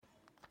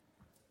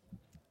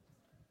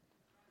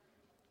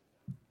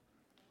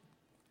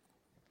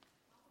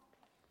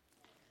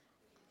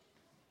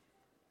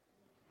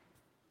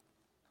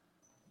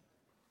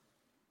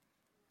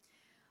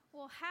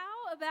Well,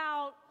 how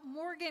about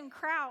Morgan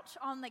Crouch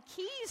on the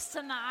keys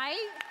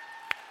tonight?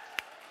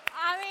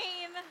 I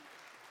mean,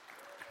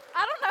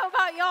 I don't know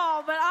about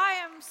y'all, but I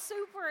am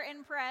super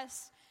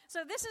impressed.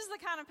 So this is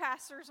the kind of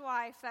pastor's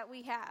wife that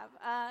we have.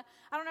 I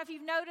don't know if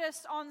you've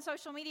noticed on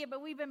social media,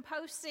 but we've been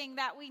posting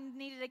that we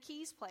needed a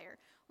keys player.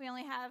 We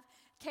only have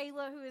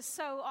Kayla, who is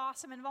so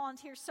awesome and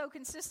volunteers so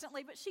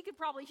consistently, but she could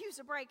probably use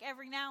a break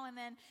every now and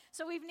then.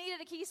 So we've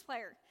needed a keys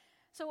player.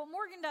 So what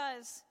Morgan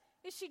does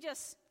is she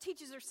just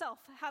teaches herself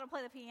how to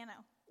play the piano,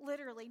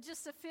 literally,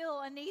 just to fill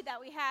a need that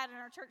we had in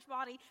our church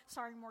body.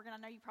 Sorry, Morgan, I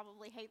know you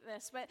probably hate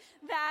this, but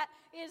that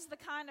is the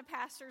kind of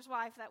pastor's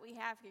wife that we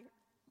have here.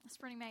 It's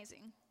pretty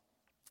amazing.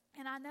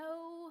 And I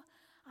know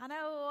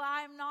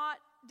I'm not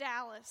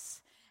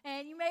Dallas.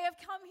 And you may have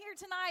come here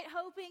tonight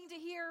hoping to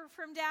hear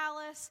from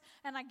Dallas,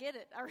 and I get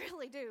it. I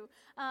really do.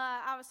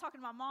 I was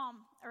talking to my mom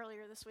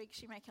earlier this week.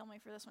 She may kill me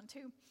for this one,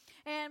 too.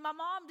 And my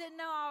mom didn't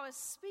know I was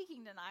speaking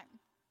tonight.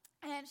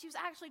 And she was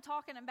actually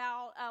talking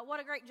about what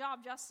a great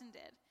job Justin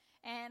did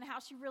and how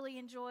she really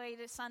enjoyed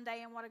his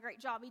Sunday and what a great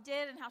job he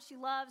did and how she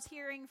loves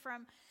hearing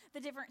from the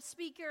different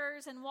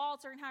speakers and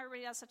Walter and how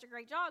everybody does such a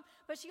great job.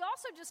 But she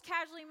also just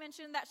casually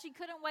mentioned that she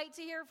couldn't wait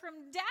to hear from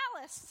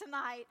Dallas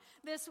tonight,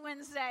 this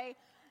Wednesday.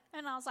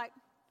 And I was like,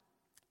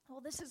 well,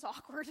 this is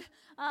awkward.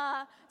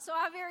 So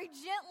I very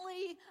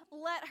gently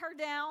let her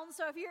down.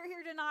 So if you're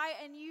here tonight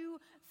and you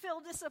feel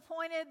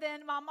disappointed,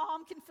 then my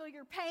mom can feel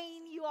your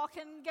pain. You all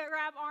can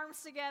grab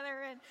arms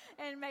together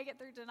and make it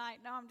through tonight.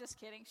 No, I'm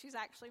just kidding. She's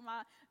actually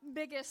my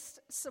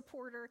biggest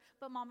supporter.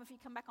 But Mom, if you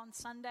come back on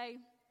Sunday,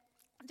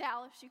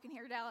 Dallas, you can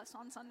hear Dallas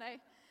on Sunday.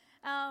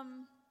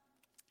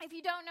 If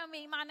you don't know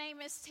me, my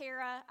name is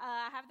Tara.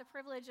 I have the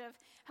privilege of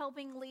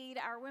helping lead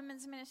our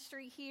women's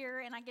ministry here,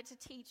 and I get to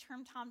teach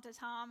from time to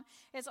time.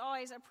 It's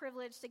always a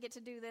privilege to get to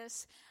do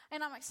this.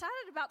 And I'm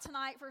excited about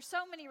tonight for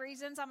so many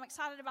reasons. I'm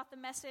excited about the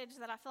message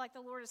that I feel like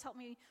the Lord has helped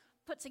me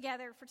put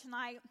together for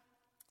tonight.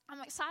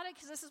 I'm excited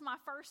because this is my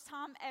first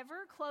time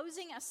ever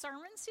closing a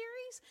sermon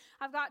series.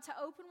 I've got to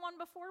open one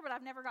before, but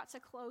I've never got to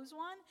close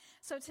one.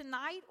 So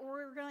tonight,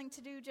 we're going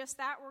to do just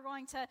that. We're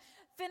going to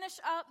finish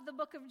up the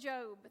book of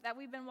Job that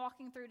we've been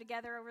walking through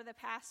together over the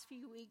past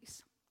few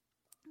weeks.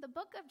 The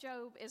book of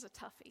Job is a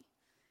toughie,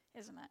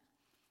 isn't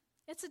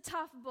it? It's a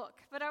tough book,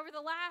 but over the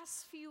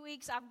last few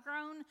weeks, I've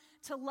grown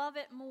to love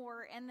it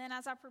more. And then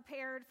as I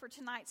prepared for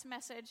tonight's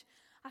message,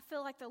 I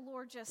feel like the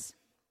Lord just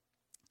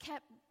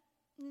kept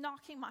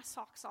knocking my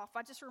socks off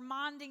by just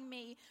reminding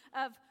me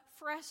of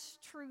fresh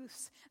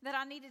truths that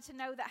I needed to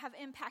know that have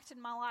impacted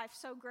my life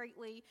so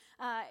greatly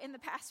in the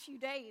past few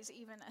days,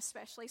 even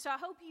especially. So I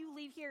hope you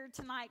leave here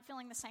tonight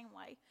feeling the same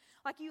way.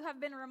 Like you have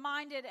been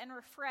reminded and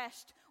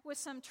refreshed with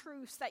some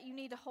truths that you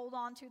need to hold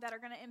on to that are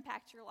going to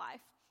impact your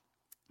life.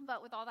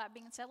 But with all that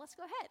being said, let's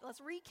go ahead. Let's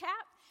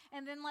recap,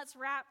 and then let's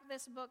wrap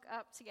this book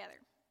up together.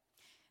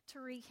 To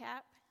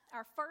recap,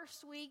 our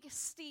first week,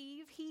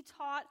 Steve, he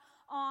taught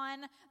on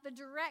the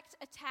direct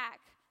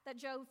attack that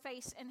Job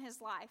faced in his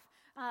life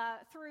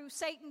through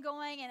Satan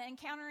going and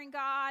encountering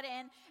God,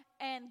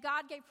 and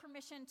God gave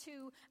permission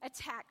to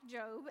attack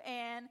Job.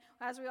 And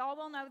as we all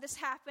well know, this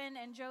happened,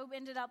 and Job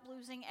ended up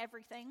losing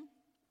everything.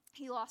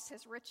 He lost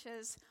his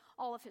riches.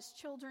 All of his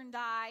children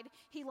died.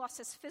 He lost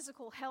his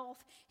physical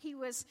health. He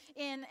was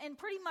in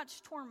pretty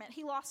much torment.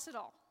 He lost it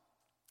all.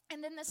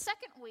 And then the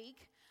second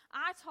week,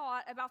 I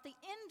taught about the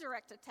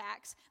indirect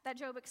attacks that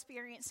Job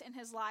experienced in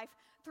his life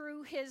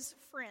through his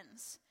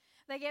friends.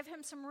 They gave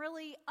him some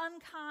really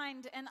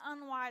unkind and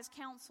unwise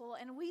counsel,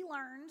 and we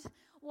learned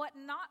what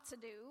not to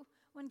do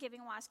when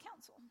giving wise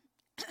counsel.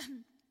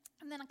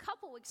 And then a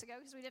couple weeks ago,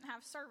 because we didn't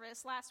have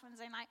service last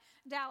Wednesday night,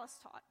 Dallas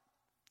taught.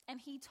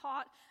 And he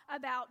taught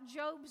about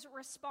Job's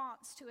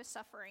response to his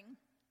suffering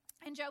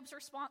and Job's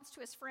response to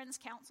his friends'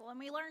 counsel. And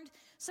we learned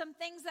some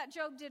things that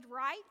Job did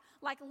right,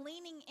 like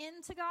leaning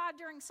into God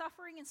during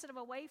suffering instead of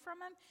away from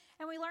him.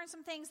 And we learned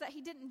some things that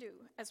he didn't do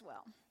as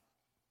well.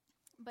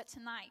 But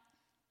tonight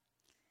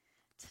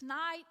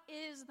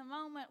is the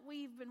moment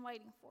we've been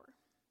waiting for.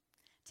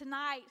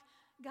 Tonight,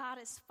 God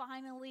is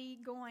finally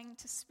going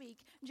to speak.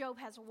 Job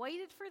has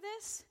waited for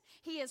this.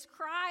 He has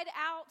cried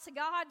out to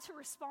God to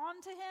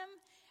respond to him.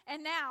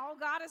 And now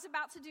God is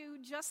about to do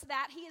just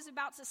that. He is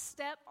about to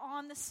step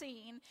on the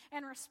scene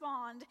and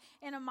respond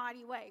in a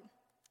mighty way.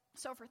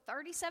 So for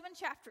 37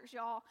 chapters,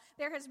 y'all,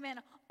 there has been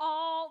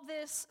all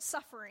this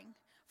suffering.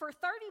 For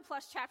 30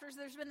 plus chapters,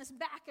 there's been this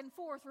back and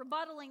forth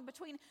rebuttaling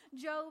between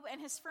Job and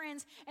his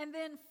friends. And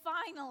then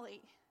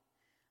finally,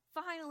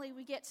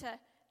 we get to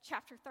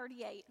chapter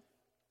 38,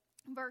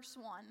 verse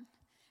 1.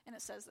 And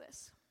it says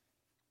this.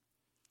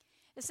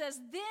 It says,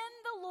 "Then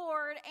the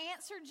Lord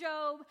answered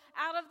Job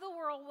out of the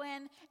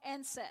whirlwind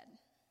and said,"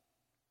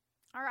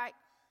 all right,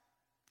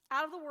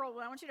 out of the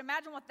whirlwind. I want you to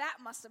imagine what that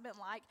must have been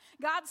like.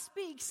 God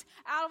speaks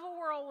out of a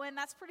whirlwind.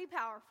 That's pretty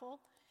powerful.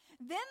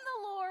 Then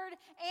the Lord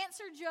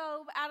answered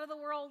Job out of the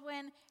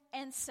whirlwind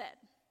and said,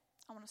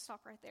 I want to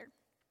stop right there.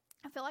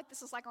 I feel like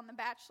this is like on The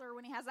Bachelor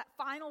when he has that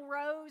final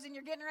rose and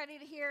you're getting ready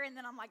to hear, and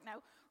then I'm like,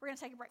 no, we're going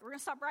to take a break. We're going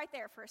to stop right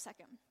there for a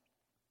second.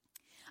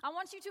 I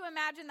want you to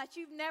imagine that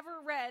you've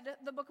never read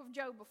the book of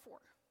Job before.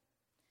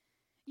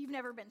 You've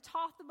never been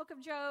taught the book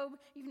of Job.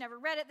 You've never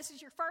read it. This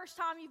is your first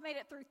time. You've made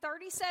it through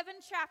 37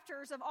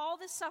 chapters of all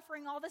this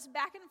suffering, all this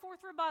back and forth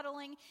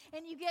rebuttaling,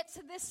 and you get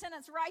to this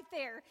sentence right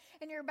there,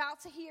 and you're about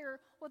to hear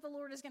what the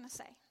Lord is going to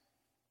say.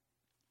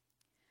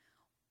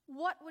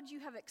 What would you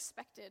have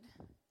expected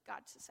God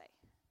to say?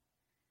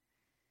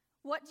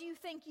 What do you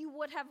think you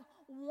would have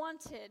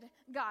wanted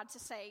God to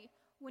say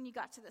when you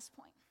got to this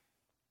point?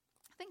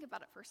 Think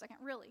about it for a second,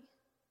 really.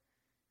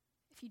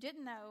 If you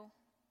didn't know,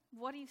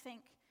 what do you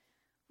think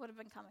would have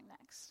been coming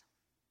next?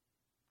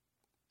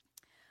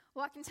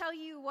 Well, I can tell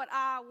you what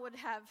I would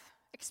have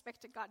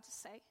expected God to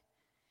say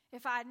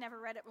if I had never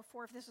read it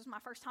before, if this was my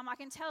first time. I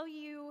can tell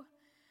you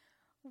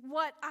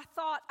what I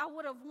thought I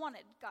would have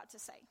wanted God to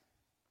say.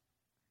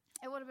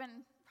 It would have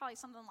been probably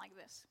something like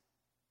this.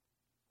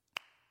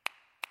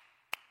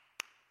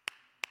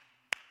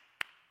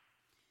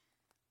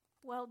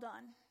 Well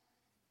done.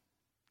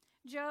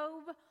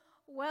 Job,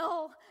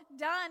 well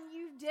done.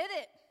 You did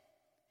it.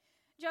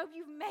 Job,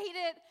 you've made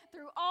it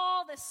through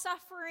all the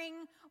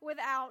suffering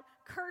without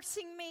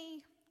cursing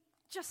me,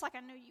 just like I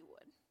knew you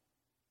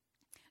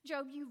would.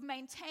 Job, you've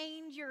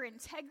maintained your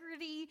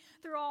integrity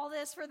through all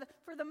this for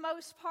the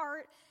most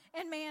part.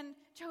 And man,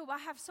 Job, I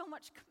have so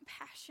much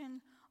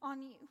compassion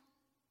on you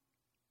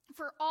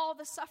for all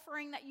the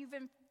suffering that you've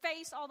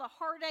faced, all the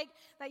heartache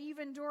that you've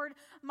endured.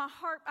 My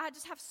heart, I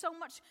just have so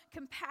much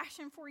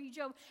compassion for you,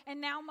 Job.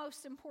 And now,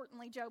 most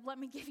importantly, Job, let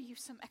me give you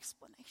some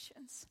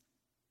explanations.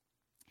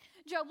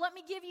 Job, let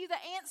me give you the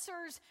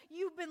answers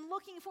you've been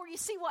looking for. You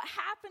see, what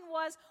happened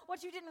was,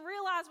 what you didn't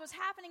realize was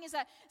happening is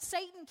that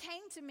Satan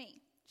came to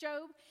me,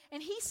 Job,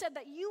 and he said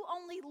that you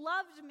only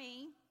loved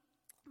me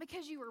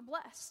because you were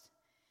blessed.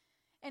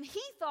 And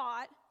he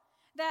thought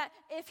that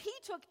if he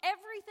took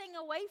everything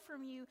away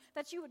from you,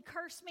 that you would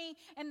curse me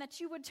and that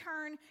you would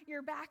turn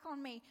your back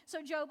on me.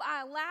 So, Job,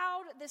 I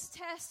allowed this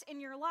test in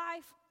your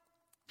life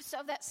so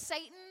that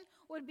Satan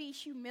would be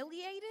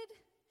humiliated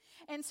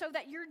and so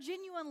that your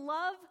genuine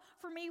love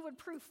for me would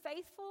prove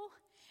faithful.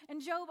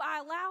 And Job, I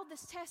allowed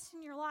this test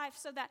in your life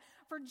so that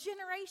for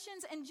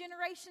generations and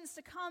generations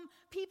to come,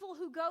 people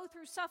who go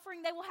through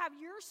suffering, they will have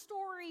your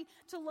story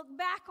to look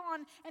back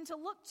on and to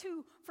look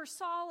to for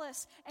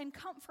solace and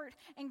comfort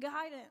and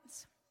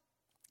guidance.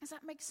 Does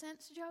that make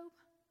sense, Job?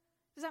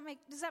 Does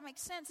that make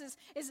sense?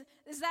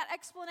 Is that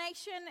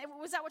explanation?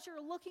 Was that what you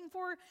were looking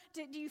for?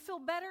 Do you feel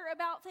better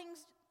about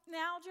things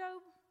now,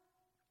 Job?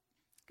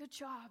 Good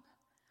job.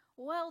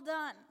 Well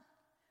done.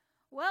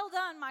 Well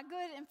done, my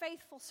good and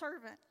faithful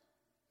servant.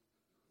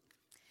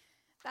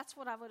 That's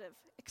what I would have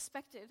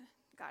expected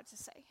God to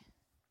say.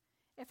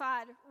 If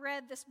I'd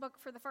read this book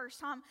for the first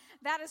time,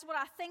 that is what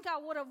I think I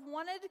would have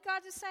wanted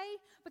God to say,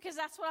 because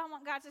that's what I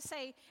want God to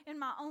say in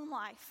my own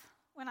life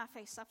when I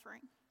face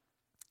suffering.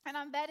 And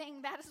I'm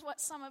betting that is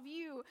what some of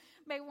you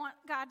may want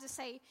God to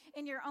say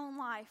in your own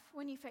life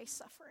when you face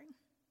suffering.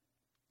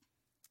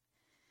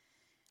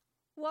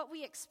 What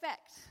we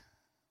expect,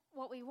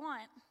 what we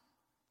want,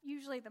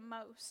 usually the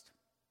most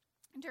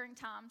during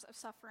times of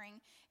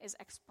suffering, is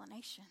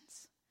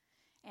explanations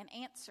and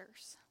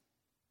answers.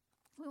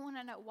 We want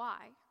to know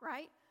why,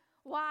 right?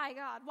 Why,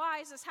 God? Why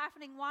is this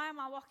happening? Why am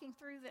I walking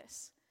through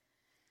this?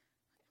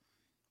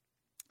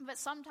 But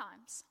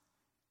sometimes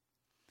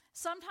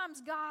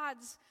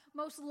God's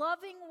most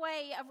loving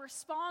way of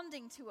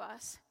responding to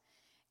us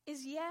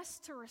is yes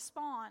to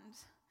respond,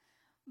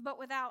 but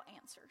without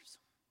answers.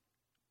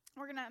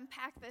 We're going to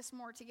unpack this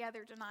more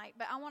together tonight,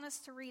 but I want us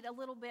to read a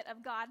little bit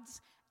of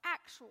God's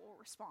actual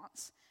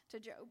response to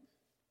Job.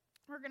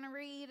 We're going to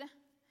read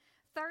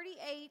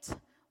 38,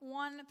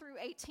 1 through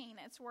 18.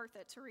 It's worth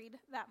it to read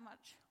that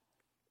much.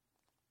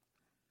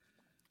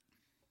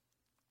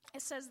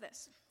 It says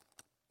this.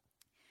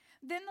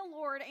 Then the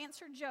Lord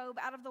answered Job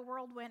out of the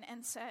whirlwind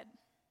and said,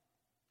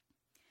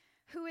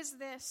 "Who is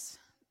this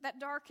that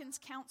darkens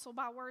counsel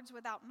by words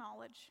without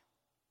knowledge?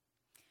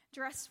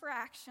 Dress for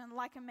action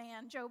like a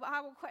man. Job, I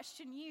will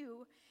question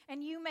you,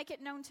 and you make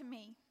it known to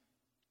me.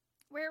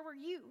 Where were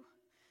you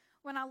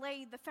when I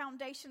laid the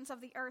foundations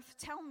of the earth?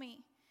 Tell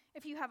me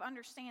if you have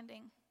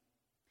understanding.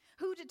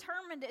 Who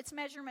determined its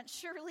measurement?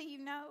 Surely you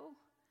know.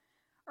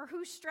 Or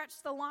who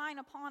stretched the line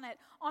upon it?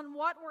 On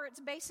what were its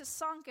bases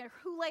sunk? Or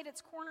who laid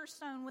its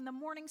cornerstone when the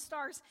morning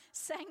stars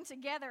sang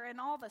together and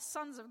all the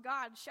sons of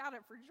God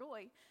shouted for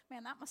joy?"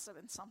 Man, that must have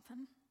been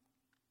something.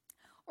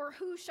 "Or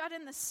who shut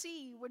in the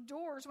sea with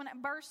doors when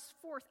it burst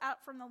forth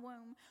out from the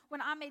womb?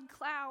 When I made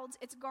clouds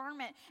its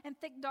garment and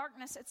thick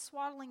darkness its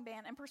swaddling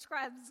band, and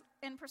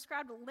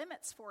prescribed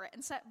limits for it,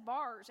 and set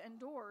bars and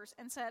doors,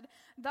 and said,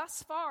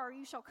 thus far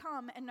you shall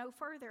come and no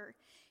further.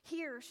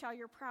 Here shall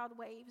your proud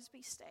waves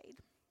be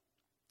stayed."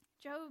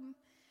 Job,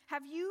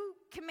 have you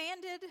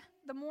commanded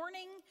the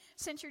morning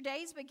since your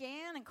days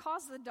began, and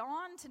caused the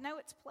dawn to know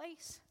its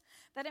place,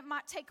 that it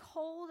might take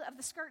hold of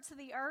the skirts of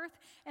the earth,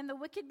 and the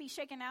wicked be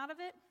shaken out of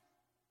it?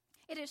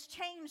 It is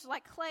changed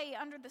like clay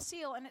under the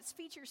seal, and its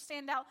features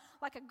stand out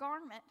like a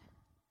garment.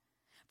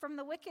 From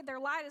the wicked their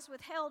light is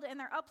withheld, and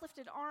their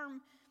uplifted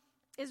arm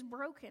is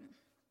broken.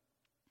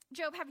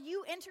 Job, have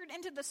you entered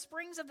into the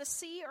springs of the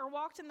sea or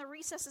walked in the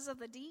recesses of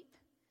the deep?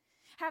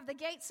 Have the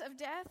gates of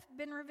death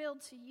been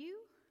revealed to you?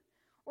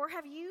 Or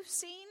have you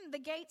seen the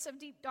gates of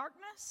deep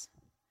darkness?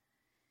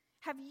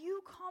 Have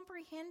you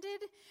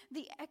comprehended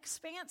the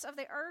expanse of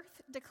the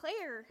earth?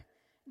 Declare,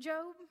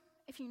 Job,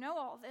 if you know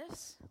all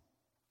this.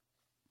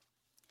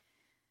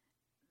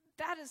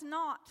 That is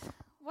not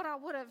what I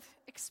would have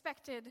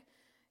expected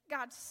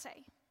God to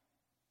say.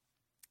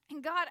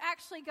 And God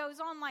actually goes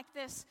on like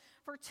this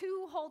for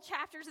 2 whole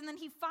chapters, and then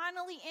he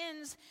finally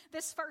ends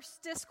this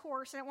first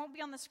discourse, and it won't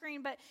be on the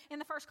screen, but in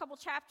the first couple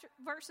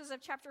verses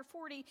of chapter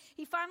 40,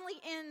 he finally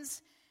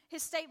ends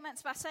his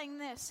statements by saying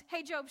this: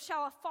 Hey Job,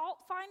 shall a fault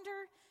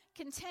finder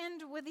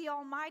contend with the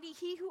Almighty?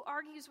 He who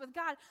argues with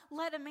God,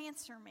 let him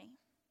answer me.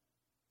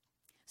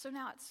 So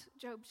now it's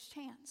Job's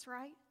chance,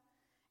 right?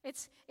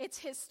 It's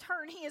his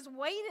turn. He has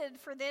waited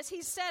for this.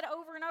 He's said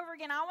over and over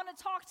again, I want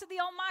to talk to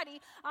the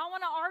Almighty. I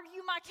want to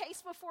argue my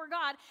case before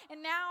God.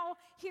 And now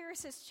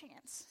here's his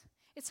chance.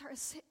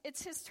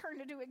 It's his turn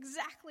to do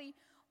exactly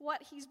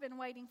what he's been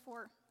waiting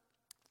for.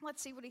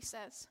 Let's see what he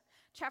says.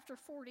 Chapter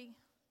 40,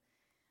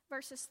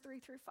 verses 3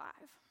 through 5.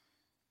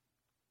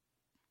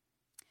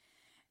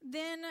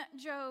 Then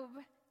Job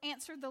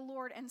answered the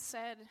Lord and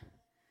said,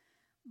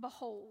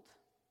 Behold,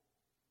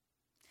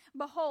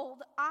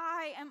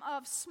 I am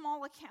of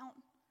small account.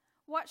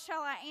 What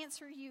shall I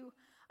answer you?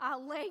 I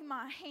lay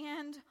my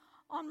hand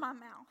on my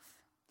mouth.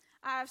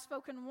 I have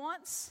spoken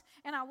once,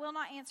 and I will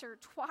not answer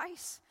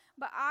twice,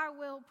 but I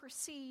will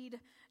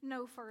proceed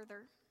no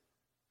further.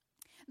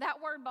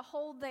 That word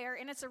behold there,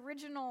 in its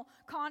original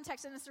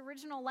context, in its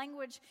original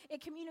language,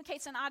 it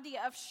communicates an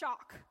idea of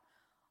shock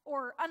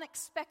or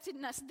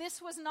unexpectedness.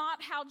 This was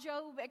not how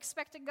Job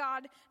expected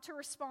God to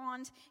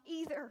respond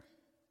either.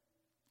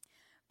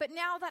 But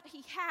now that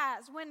he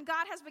has, when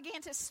God has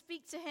began to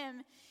speak to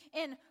him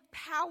in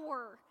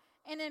power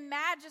and in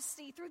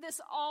majesty through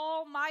this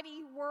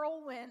almighty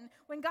whirlwind,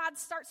 when God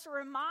starts to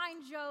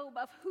remind Job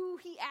of who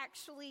he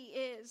actually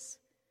is,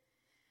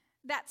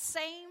 that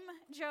same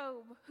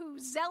Job who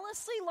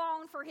zealously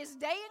longed for his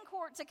day in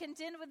court to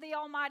contend with the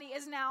Almighty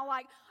is now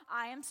like,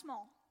 I am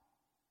small.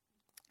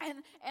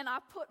 And I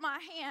put my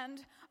hand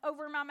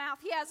over my mouth.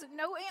 He has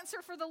no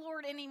answer for the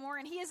Lord anymore,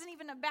 and he isn't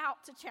even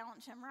about to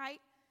challenge him,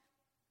 right?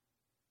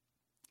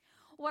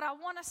 What I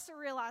want us to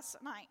realize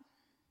tonight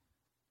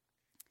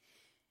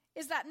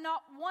is that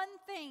not one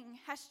thing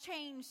has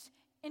changed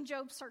in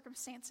Job's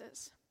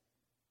circumstances.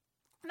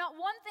 Not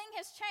one thing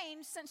has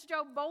changed since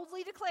Job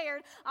boldly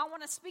declared, I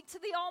want to speak to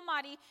the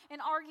Almighty and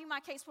argue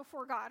my case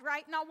before God,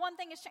 right? Not one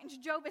thing has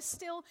changed. Job is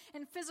still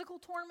in physical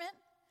torment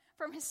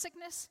from his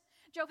sickness.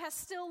 Job has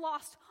still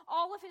lost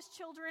all of his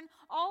children,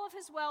 all of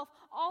his wealth,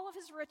 all of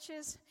his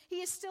riches. He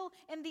is still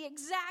in the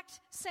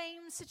exact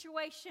same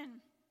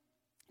situation.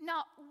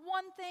 Not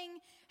one thing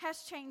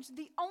has changed.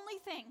 The only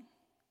thing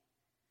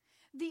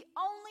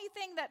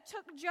that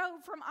took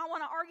Job from I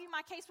want to argue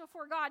my case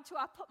before God to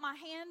I put my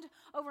hand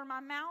over my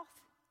mouth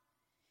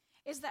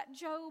is that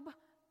Job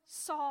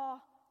saw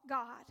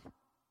God.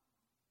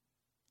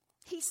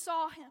 He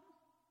saw him.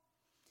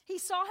 He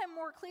saw him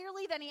more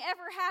clearly than he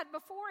ever had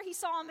before. He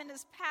saw him in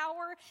his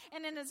power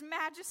and in his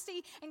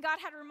majesty. And God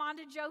had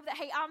reminded Job that,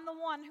 hey, I'm the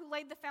one who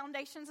laid the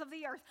foundations of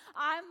the earth.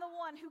 I'm the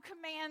one who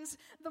commands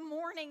the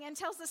morning and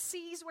tells the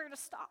seas where to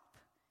stop.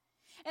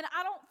 And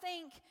I don't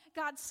think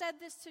God said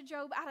this to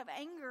Job out of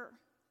anger,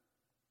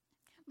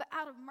 but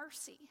out of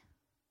mercy.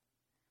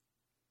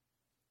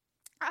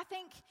 I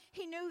think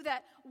he knew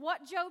that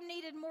what Job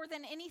needed more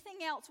than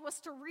anything else was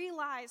to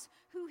realize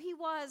who he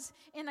was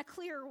in a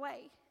clear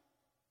way.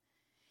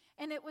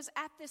 And it was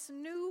at this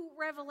new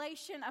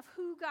revelation of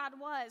who God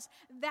was,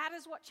 that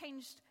is what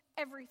changed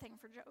everything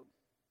for Job.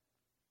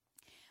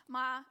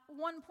 My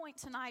one point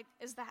tonight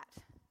is that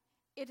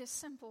it is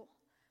simple,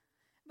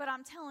 but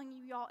I'm telling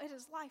you, y'all, it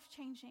is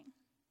life-changing.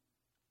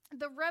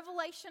 The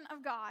revelation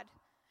of God,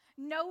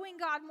 knowing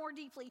God more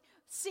deeply,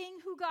 seeing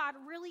who God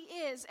really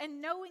is,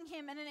 and knowing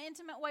him in an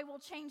intimate way will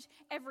change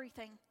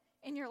everything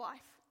in your life.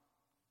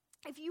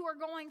 If you are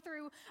going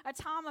through a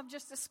time of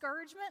just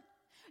discouragement,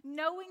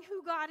 knowing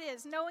who God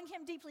is, knowing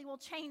him deeply will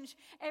change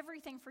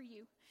everything for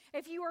you.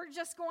 If you are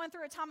just going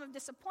through a time of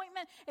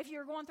disappointment, if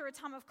you're going through a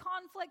time of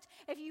conflict,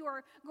 if you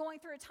are going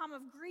through a time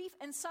of grief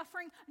and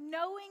suffering,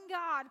 knowing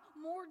God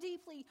more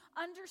deeply,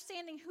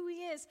 understanding who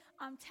he is,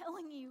 I'm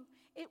telling you,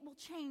 it will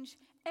change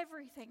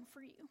everything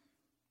for you.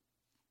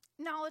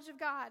 Knowledge of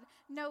God,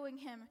 knowing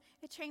him,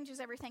 it changes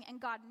everything, and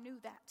God knew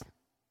that.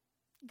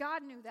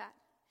 God knew that.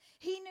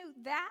 He knew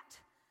that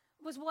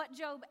was what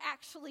Job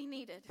actually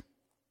needed.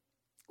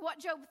 What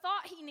Job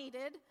thought he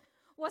needed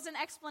was an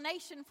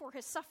explanation for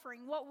his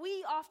suffering. What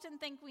we often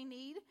think we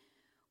need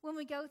when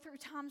we go through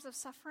times of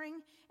suffering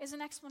is an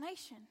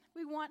explanation.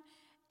 We want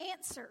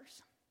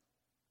answers.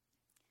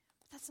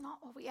 But that's not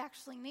what we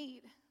actually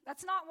need.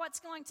 That's not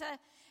what's going to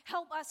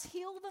help us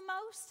heal the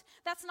most.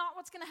 That's not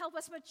what's going to help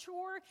us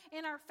mature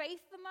in our faith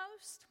the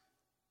most.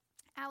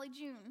 Allie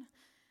June,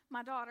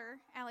 my daughter,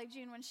 Allie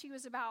June, when she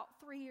was about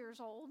 3 years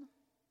old,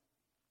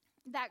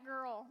 That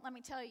girl, let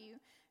me tell you,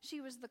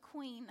 she was the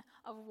queen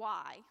of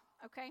why,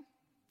 okay?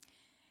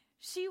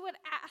 She would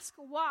ask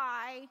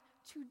why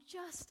to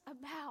just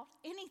about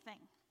anything.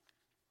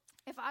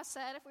 If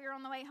we were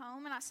on the way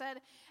home and I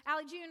said,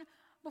 Allie June,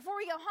 before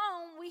we go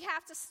home, we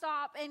have to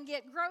stop and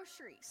get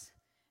groceries.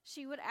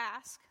 She would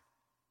ask,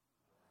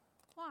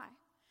 why?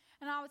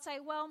 And I would say,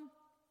 well,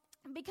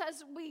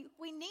 because we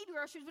need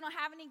groceries. We don't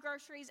have any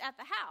groceries at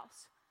the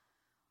house.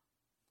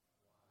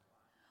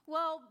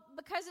 Well,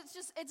 because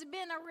it's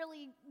been a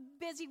really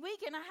busy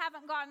week and I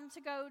haven't gotten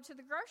to go to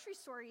the grocery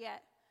store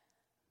yet.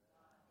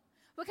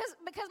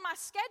 Because my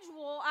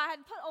schedule, I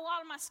had put a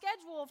lot of my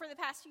schedule for the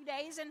past few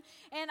days and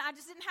I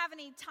just didn't have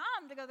any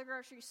time to go to the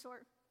grocery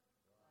store.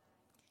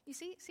 You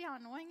see how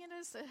annoying it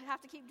is to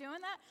have to keep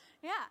doing that?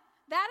 Yeah.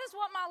 That is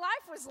what my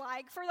life was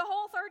like for the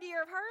whole third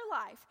year of her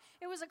life.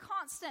 It was a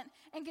constant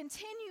and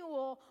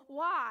continual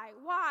why.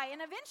 And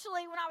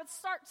eventually, when I would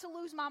start to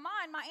lose my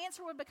mind, my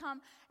answer would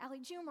become, Allie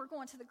June, we're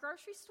going to the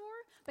grocery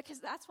store because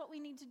that's what we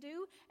need to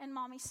do, and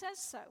Mommy says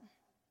so.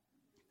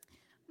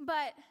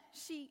 But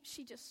she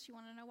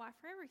wanted to know why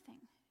for everything.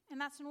 And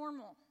that's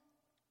normal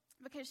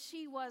because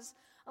she was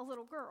a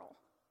little girl.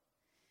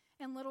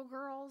 And little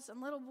girls and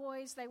little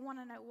boys, they want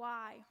to know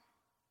why.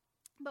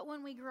 But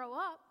when we grow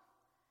up,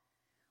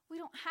 we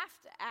don't have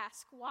to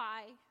ask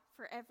why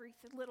for every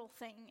little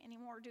thing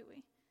anymore, do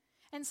we?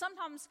 And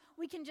sometimes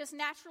we can just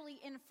naturally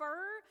infer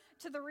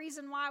to the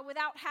reason why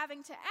without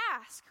having to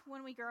ask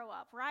when we grow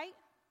up, right?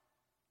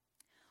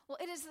 Well,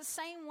 it is the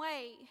same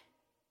way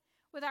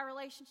with our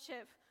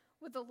relationship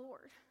with the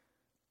Lord.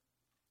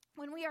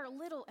 When we are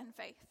little in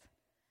faith,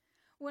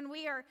 when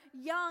we are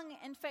young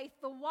in faith,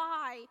 the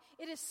why,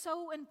 it is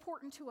so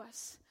important to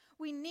us.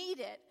 We need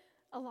it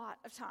a lot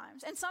of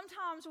times. And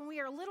sometimes when we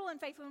are little in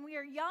faith, when we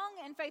are young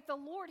in faith, the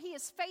Lord, He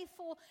is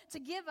faithful to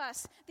give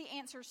us the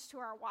answers to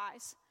our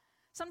whys.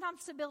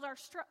 Sometimes to build our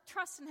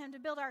trust in Him, to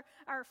build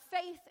our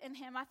faith in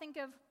Him. I think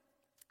of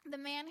the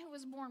man who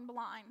was born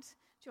blind.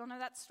 Do you all know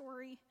that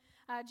story?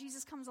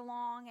 Jesus comes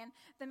along and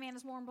the man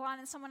is born blind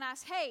and someone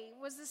asks, hey,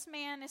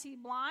 is he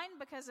blind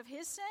because of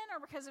his sin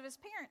or because of his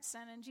parents'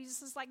 sin? And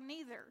Jesus is like,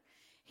 neither.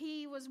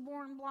 He was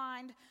born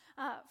blind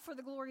for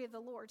the glory of the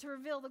Lord, to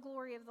reveal the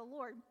glory of the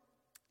Lord.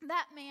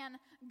 That man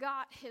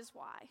got his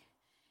why.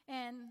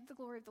 And the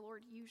glory of the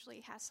Lord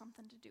usually has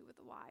something to do with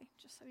the why,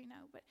 just so you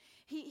know. But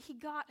he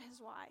got his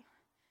why.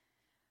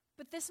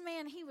 But this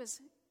man, he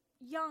was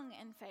young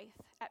in faith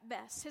at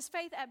best. His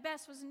faith at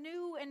best was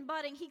new and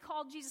budding. He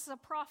called Jesus a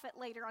prophet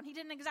later on. He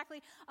didn't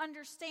exactly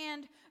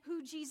understand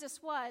who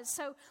Jesus was.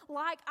 So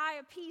like I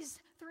appeased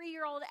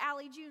 3-year-old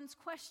Allie June's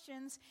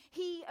questions,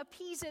 He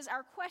appeases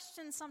our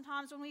questions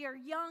sometimes when we are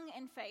young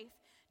in faith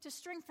to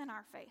strengthen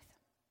our faith.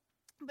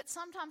 But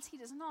sometimes He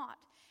does not.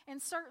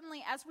 And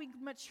certainly as we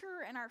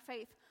mature in our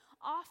faith,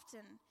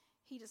 often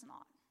He does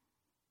not.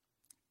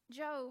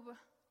 Job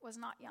was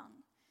not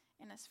young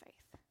in his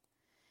faith.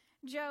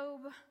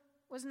 Job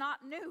was not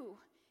new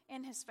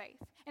in his faith.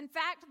 In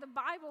fact, the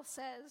Bible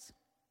says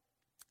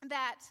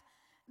that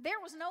there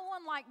was no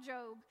one like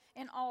Job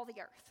in all the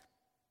earth.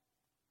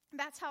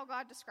 That's how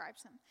God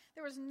describes him.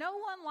 There was no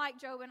one like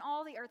Job in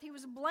all the earth. He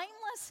was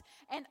blameless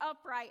and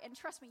upright. And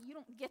trust me, you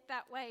don't get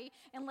that way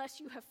unless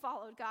you have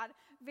followed God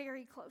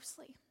very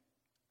closely.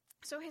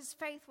 So his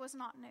faith was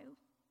not new.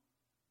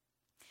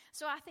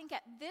 So I think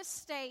at this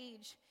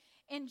stage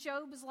in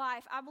Job's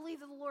life, I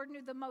believe that the Lord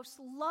knew the most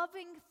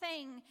loving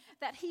thing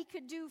that He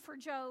could do for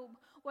Job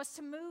was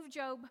to move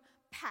Job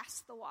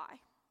past the why.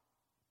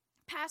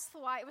 Past the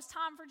why. It was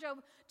time for Job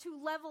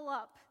to level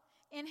up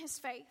in his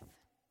faith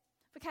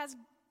because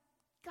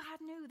God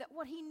knew that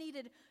what he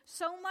needed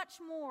so much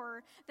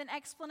more than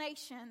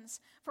explanations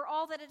for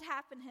all that had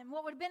happened to him,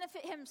 what would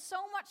benefit him so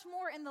much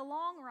more in the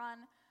long run,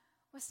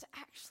 was to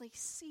actually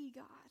see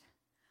God,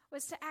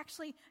 was to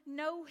actually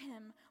know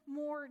Him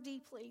more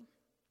deeply.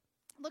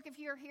 Look, if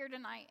you're here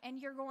tonight and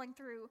you're going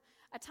through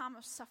a time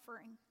of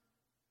suffering,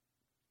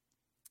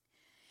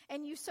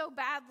 and you so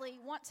badly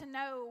want to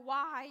know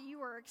why you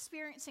are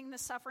experiencing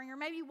this suffering, or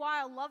maybe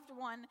why a loved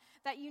one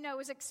that you know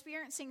is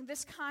experiencing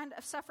this kind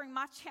of suffering,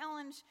 my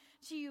challenge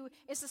to you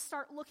is to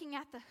start looking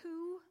at the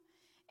who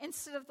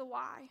instead of the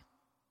why.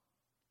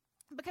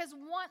 Because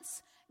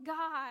once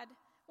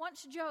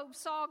Job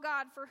saw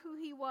God for who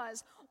He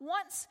was,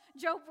 once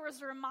Job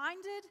was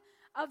reminded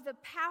of the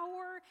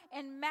power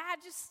and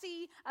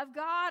majesty of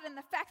God and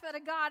the fact that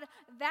a God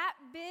that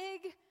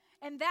big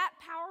and that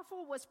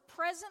powerful was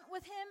present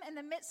with him in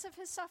the midst of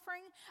his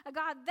suffering, a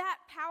God that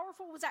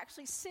powerful was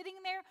actually sitting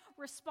there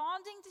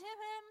responding to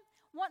him.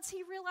 Once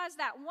he realized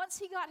that, once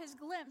he got his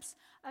glimpse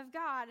of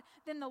God,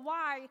 then the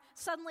why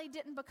suddenly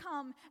didn't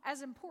become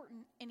as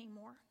important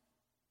anymore.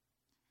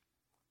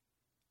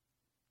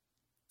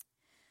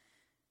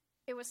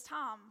 It was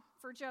time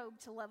for Job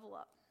to level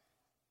up.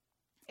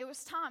 It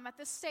was time at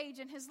this stage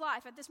in his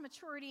life, at this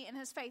maturity in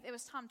his faith, it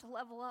was time to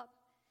level up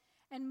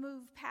and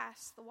move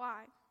past the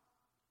why.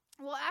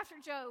 Well, after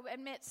Job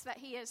admits that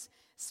he is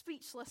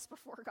speechless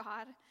before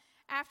God,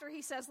 after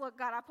he says, look,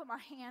 God, I put my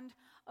hand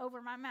over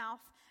my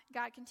mouth,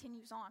 God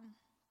continues on.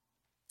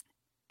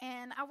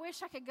 And I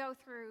wish I could go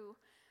through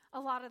a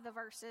lot of the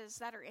verses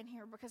that are in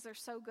here because they're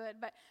so good.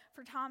 But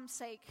for time's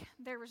sake,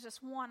 there was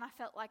just one I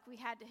felt like we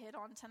had to hit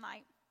on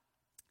tonight.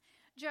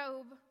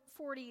 Job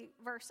 40,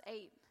 verse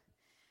 8.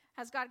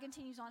 As God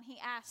continues on, he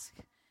asks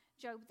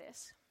Job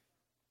this.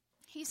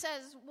 He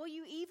says, will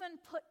you even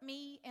put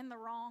me in the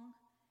wrong?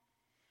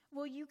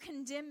 Will you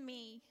condemn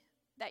me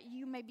that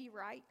you may be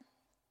right?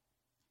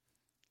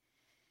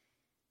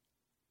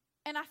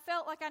 And I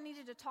felt like I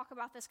needed to talk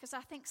about this because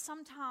I think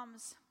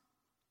sometimes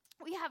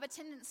we have a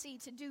tendency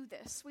to do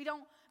this. We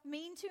don't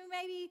mean to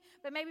maybe,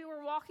 but maybe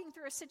we're walking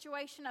through a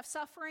situation of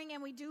suffering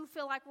and we do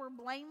feel like we're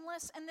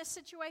blameless in this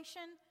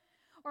situation.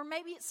 Or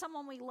maybe it's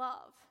someone we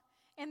love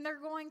and they're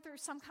going through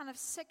some kind of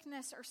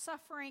sickness or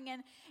suffering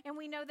and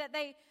we know that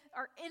they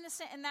are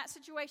innocent in that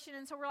situation.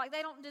 And so we're like,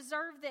 they don't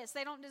deserve this.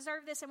 They don't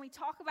deserve this. And we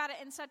talk about it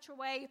in such a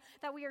way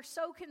that we are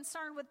so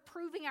concerned with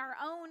proving our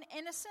own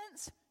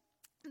innocence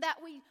that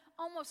we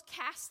almost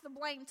cast the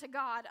blame to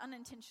God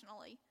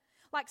unintentionally.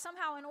 Like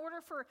somehow in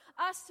order for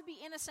us to be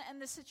innocent in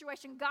this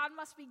situation, God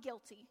must be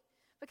guilty.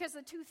 Because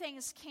the two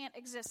things can't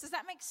exist. Does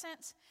that make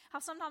sense? How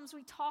sometimes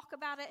we talk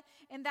about it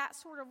in that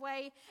sort of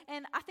way.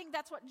 And I think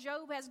that's what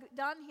Job has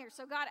done here.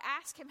 So God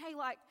asked him, hey,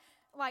 like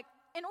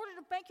in order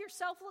to make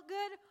yourself look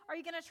good, are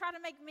you going to try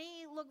to make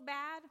me look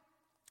bad?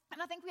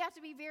 And I think we have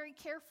to be very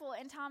careful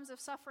in times of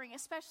suffering,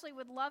 especially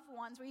with loved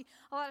ones. We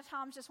a lot of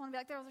times just want to be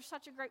like, they're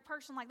such a great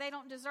person. Like, they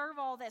don't deserve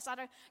all this.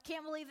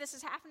 Can't believe this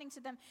is happening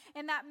to them.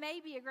 And that may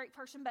be a great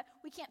person, but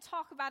we can't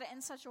talk about it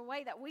in such a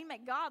way that we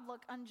make God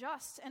look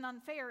unjust and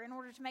unfair in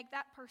order to make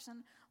that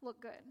person look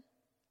good.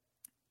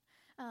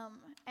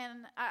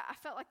 And I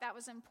felt like that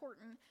was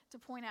important to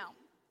point out.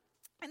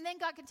 And then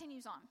God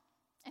continues on,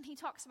 and he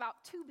talks about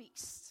two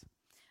beasts,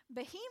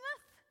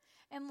 Behemoth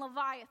and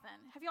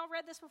Leviathan. Have y'all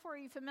read this before? Are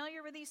you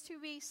familiar with these two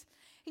beasts?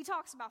 He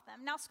talks about them.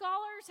 Now,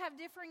 scholars have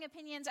differing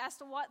opinions as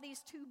to what these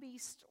two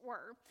beasts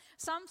were.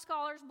 Some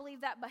scholars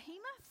believe that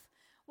Behemoth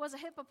was a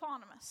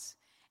hippopotamus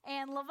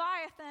and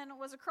Leviathan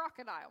was a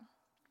crocodile,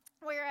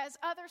 whereas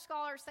other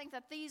scholars think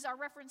that these are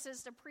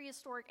references to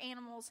prehistoric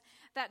animals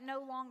that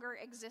no longer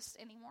exist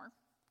anymore.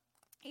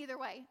 Either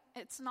way,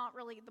 it's not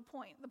really the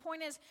point. The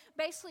point is,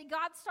 basically,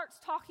 God starts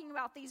talking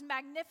about these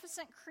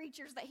magnificent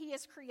creatures that he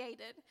has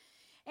created,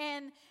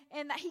 and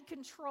that he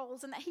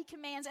controls and that he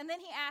commands. And then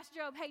he asked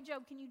Job, hey,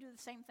 Job, can you do the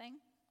same thing?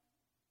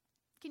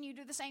 Can you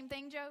do the same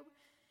thing, Job?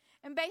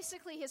 And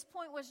basically his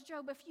point was,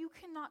 Job, if you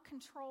cannot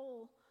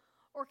control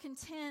or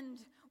contend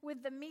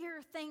with the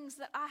mere things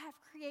that I have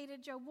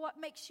created, Job, what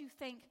makes you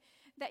think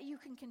that you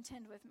can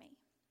contend with me?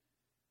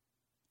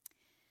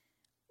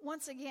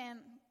 Once again,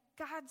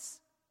 God's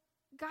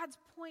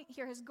point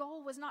here, his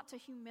goal was not to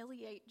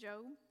humiliate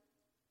Job.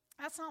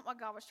 That's not what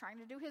God was trying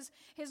to do.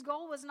 His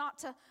goal was not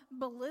to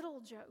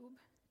belittle Job.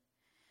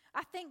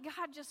 I think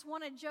God just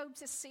wanted Job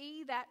to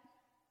see that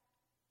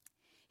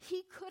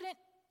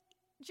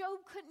Job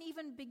couldn't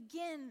even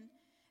begin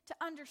to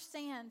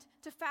understand,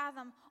 to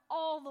fathom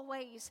all the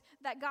ways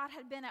that God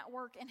had been at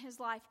work in his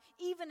life,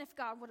 even if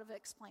God would have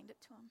explained it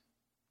to him.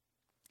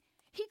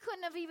 He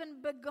couldn't have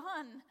even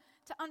begun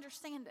to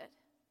understand it,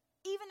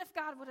 even if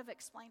God would have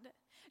explained it.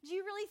 Do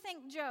you really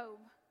think Job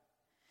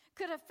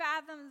could have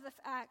fathomed the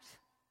fact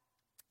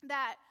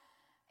that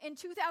in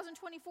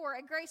 2024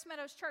 at Grace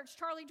Meadows Church,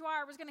 Charlie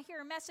Dwyer was going to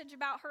hear a message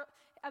about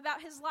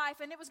his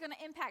life, and it was going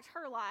to impact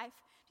her life?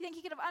 Do you think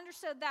he could have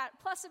understood that?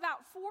 Plus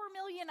about 4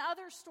 million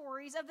other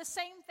stories of the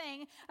same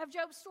thing, of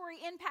Job's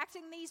story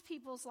impacting these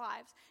people's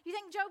lives. Do you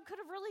think Job could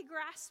have really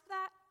grasped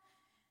that?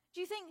 Do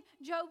you think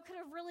Job could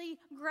have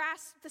really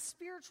grasped the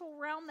spiritual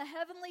realm, the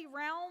heavenly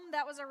realm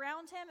that was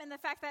around him, and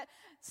the fact that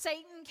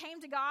Satan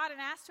came to God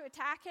and asked to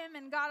attack him,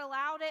 and God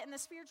allowed it, and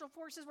the spiritual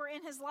forces were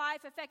in his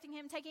life, affecting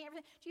him, taking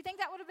everything? Do you think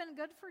that would have been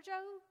good for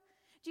Job?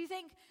 Do you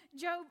think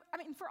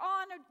for all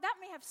I know, that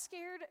may have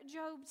scared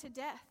Job to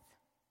death?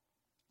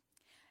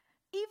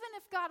 Even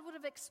if God would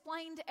have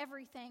explained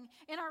everything,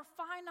 in our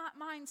finite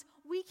minds,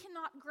 we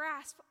cannot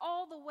grasp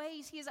all the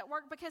ways he is at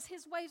work because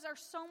his ways are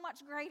so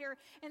much greater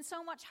and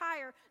so much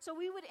higher. So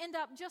we would end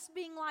up just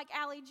being like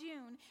Allie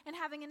June and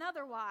having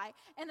another why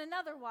and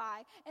another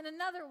why and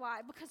another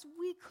why because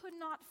we could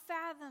not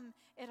fathom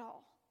it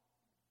all.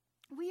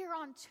 We are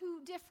on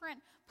two different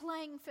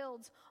playing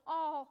fields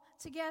all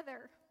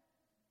together.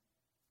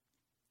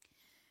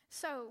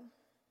 So,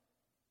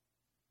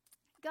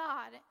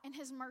 God, in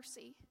his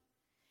mercy,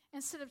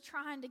 instead of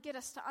trying to get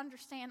us to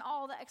understand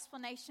all the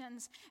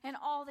explanations and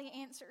all the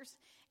answers,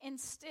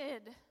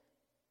 instead,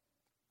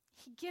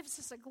 he gives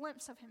us a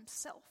glimpse of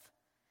himself.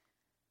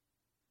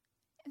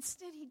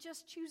 Instead, he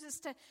just chooses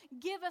to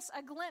give us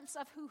a glimpse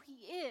of who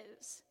he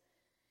is.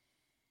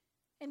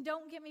 And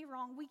don't get me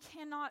wrong, we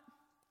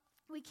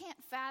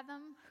can't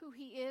fathom who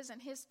he is in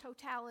his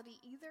totality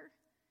either,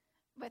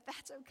 but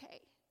that's okay.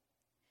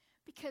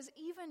 Because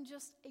even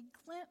just a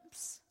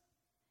glimpse,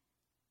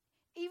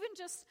 even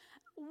just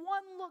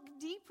one look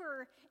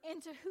deeper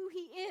into who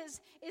he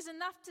is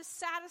enough to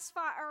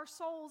satisfy our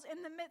souls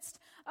in the midst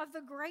of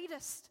the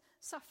greatest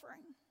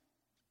suffering.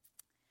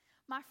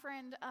 my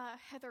friend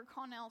Heather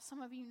Connell,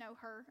 some of you know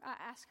her. I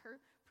asked her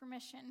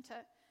permission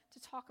to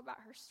talk about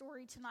her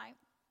story tonight.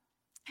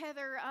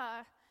 Heather,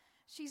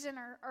 she's in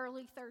her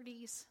early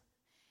 30s,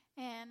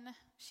 and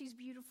she's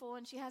beautiful,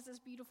 and she has this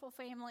beautiful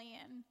family.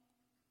 And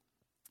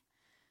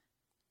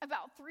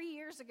about 3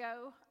 years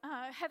ago,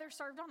 Heather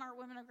served on our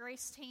Women of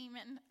Grace team,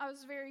 and I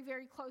was very,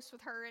 very close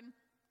with her. And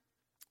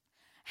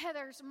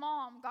Heather's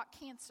mom got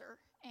cancer,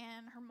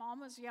 and her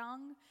mom was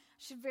young.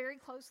 She's very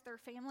close with her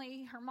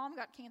family. Her mom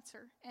got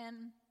cancer,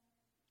 and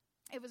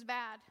it was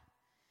bad.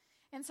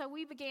 And so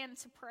we began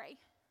to pray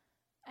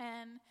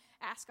and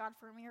ask God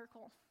for a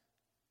miracle.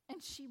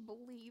 And she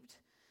believed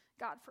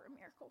God for a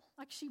miracle.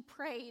 Like, she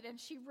prayed, and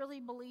she really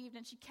believed,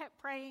 and she kept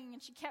praying,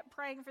 and she kept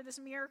praying for this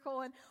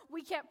miracle, and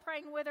we kept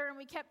praying with her, and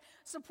we kept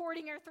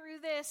supporting her through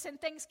this, and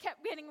things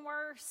kept getting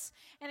worse,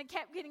 and it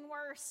kept getting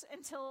worse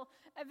until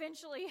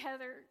eventually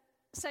Heather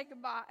said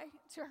goodbye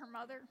to her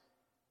mother.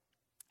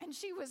 And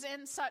she was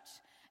in such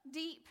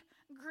deep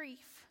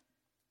grief.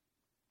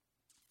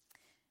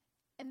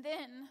 And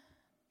then,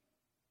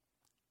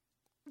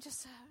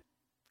 just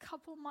a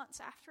couple months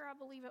after, I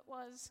believe it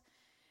was,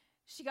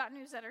 she got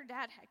news that her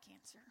dad had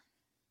cancer.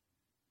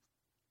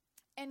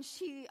 And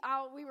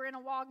we were in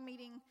a WOG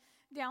meeting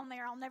down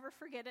there. I'll never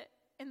forget it,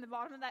 in the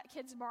bottom of that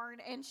kid's barn.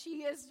 And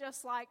she is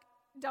just like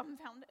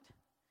dumbfounded.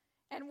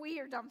 And we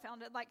are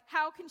dumbfounded. Like,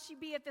 how can she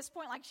be at this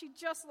point? Like, she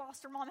just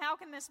lost her mom. How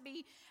can this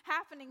be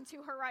happening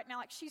to her right now?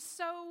 Like, she's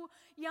so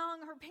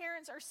young. Her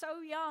parents are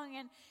so young.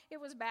 And it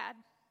was bad.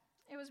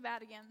 It was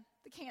bad again.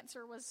 The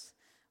cancer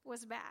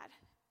was bad.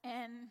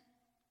 And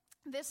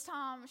this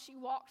time she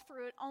walked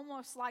through it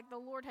almost like the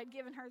Lord had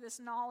given her this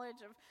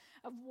knowledge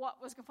of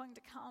what was going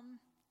to come.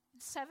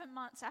 7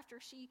 months after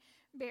she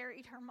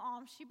buried her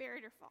mom, she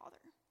buried her father.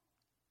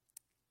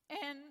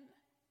 And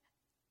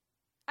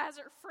as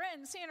her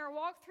friend, seeing her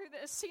walk through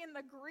this, seeing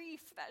the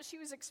grief that she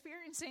was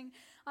experiencing,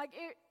 like,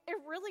 it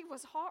really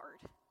was hard.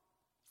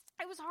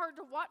 It was hard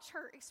to watch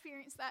her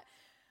experience that.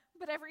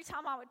 But every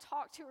time I would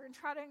talk to her and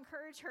try to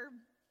encourage her,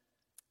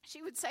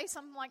 she would say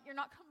something like, "You're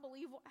not going to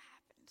believe what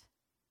happened."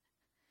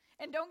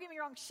 And don't get me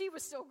wrong, she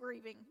was still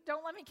grieving.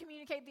 Don't let me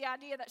communicate the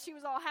idea that she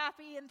was all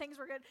happy and things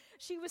were good.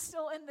 She was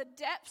still in the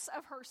depths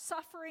of her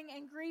suffering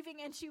and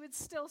grieving, and she would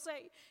still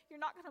say, "You're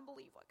not going to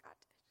believe what God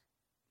did.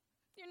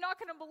 You're not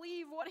going to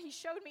believe what he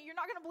showed me. You're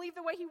not going to believe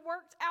the way he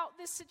worked out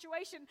this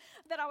situation."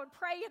 That I would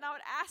pray and I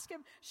would ask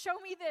him, show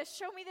me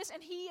this.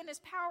 And he in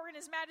his power and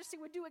his majesty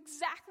would do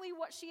exactly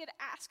what she had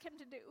asked him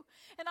to do.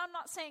 And I'm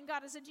not saying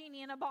God is a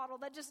genie in a bottle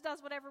that just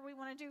does whatever we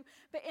want to do.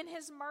 But in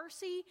his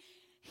mercy,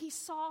 he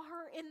saw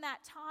her in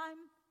that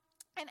time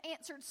and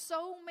answered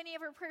so many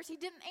of her prayers. He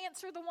didn't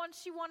answer the one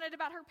she wanted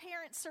about her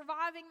parents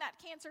surviving that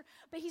cancer,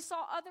 but he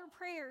saw other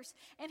prayers.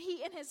 And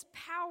he, in his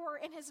power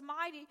and his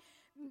mighty,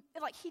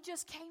 like, he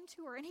just came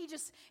to her, and he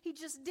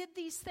just did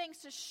these things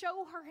to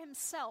show her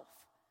himself.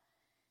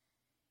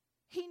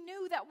 He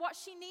knew that what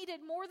she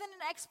needed more than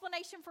an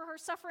explanation for her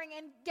suffering,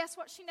 and guess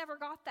what? She never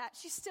got that.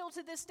 She still,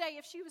 to this day,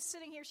 if she was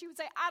sitting here, she would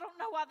say, "I don't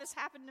know why this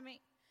happened to me.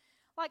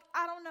 Like,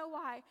 I don't know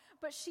why."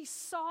 But she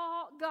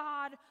saw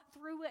God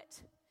through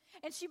it.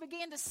 And she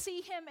began to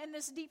see him in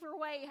this deeper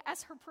way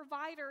as her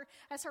provider,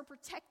 as her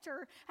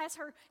protector, as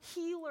her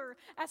healer,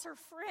 as her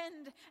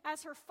friend,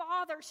 as her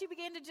father. She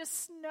began to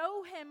just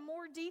know him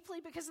more deeply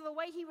because of the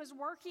way he was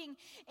working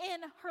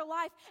in her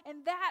life.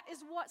 And that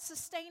is what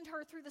sustained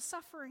her through the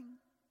suffering.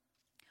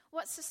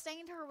 What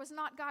sustained her was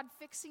not God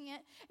fixing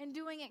it and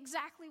doing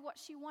exactly what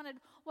she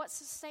wanted. What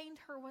sustained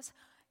her was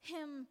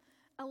him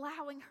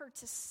allowing her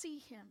to see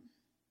him.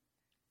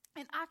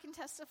 And I can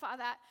testify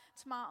that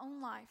to my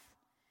own life.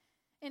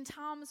 In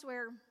times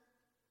where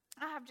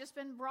I have just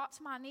been brought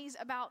to my knees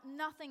about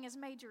nothing as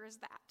major as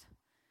that.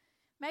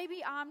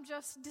 Maybe I'm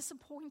just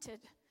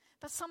disappointed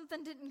that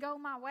something didn't go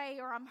my way,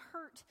 or I'm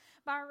hurt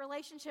by a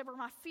relationship, or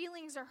my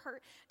feelings are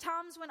hurt.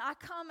 Times when I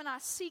come and I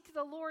seek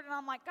the Lord and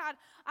I'm like, "God,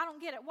 I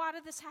don't get it. Why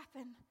did this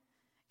happen?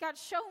 God,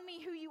 show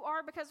me who you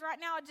are, because right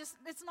now it's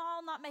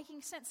all not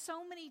making sense."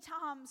 So many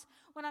times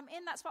when I'm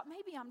in that spot,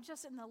 maybe I'm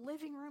just in the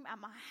living room at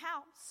my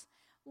house,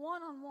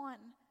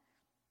 one-on-one.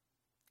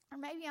 Or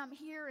maybe I'm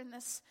here in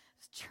this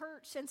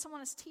church and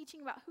someone is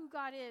teaching about who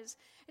God is.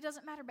 It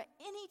doesn't matter. But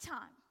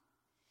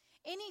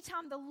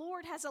anytime the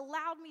Lord has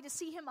allowed me to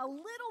see him a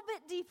little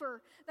bit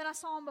deeper than I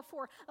saw him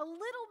before, a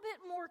little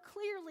bit more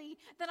clearly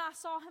than I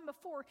saw him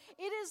before,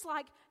 it is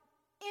like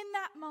in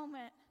that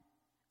moment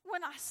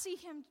when I see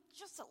him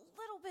just a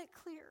little bit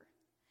clearer,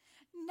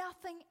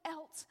 nothing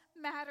else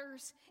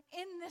matters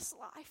in this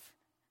life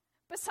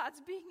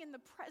besides being in the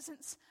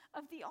presence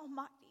of the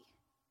Almighty.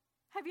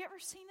 Have you ever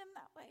seen him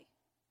that way?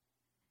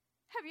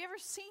 Have you ever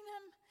seen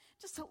him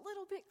just a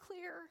little bit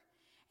clearer?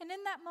 And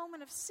in that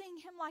moment of seeing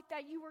him like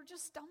that, you were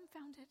just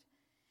dumbfounded.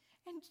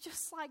 And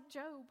just like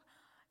Job,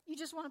 you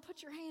just want to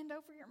put your hand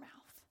over your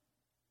mouth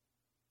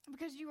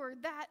because you are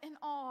that in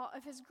awe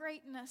of his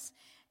greatness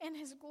and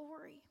his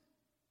glory.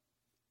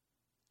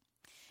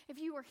 If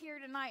you are here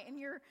tonight and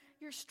you're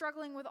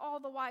struggling with all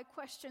the why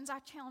questions,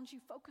 I challenge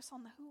you, focus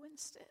on the who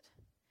instead.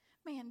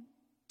 Man,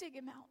 dig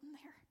him out in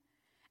there.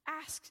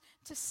 Ask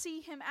to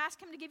see him.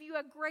 Ask him to give you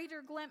a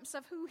greater glimpse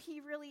of who he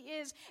really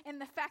is, and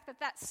the fact that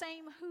that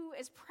same who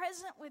is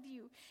present with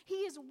you. He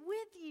is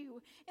with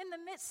you in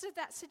the midst of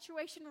that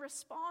situation,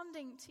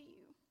 responding to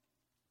you.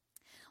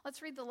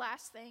 Let's read the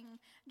last thing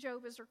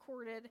Job is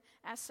recorded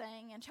as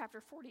saying in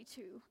chapter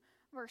 42,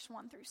 verse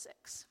 1 through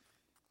 6.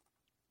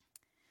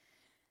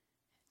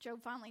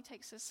 Job finally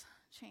takes his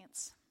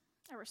chance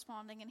at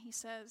responding, and he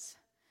says,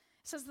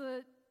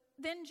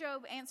 Then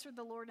Job answered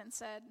the Lord and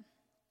said,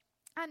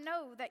 I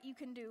know that you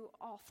can do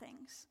all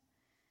things,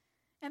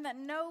 and that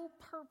no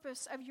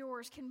purpose of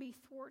yours can be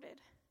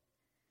thwarted.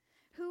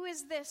 Who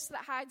is this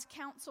that hides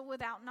counsel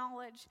without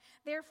knowledge?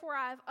 Therefore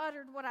I have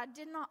uttered what I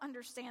did not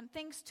understand,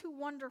 things too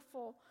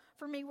wonderful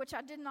for me which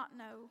I did not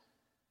know.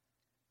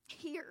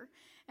 Hear,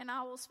 and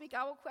I will speak.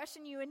 I will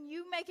question you, and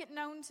you make it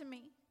known to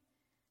me.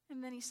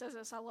 And then he says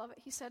this, I love it.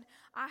 He said,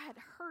 I had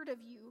heard of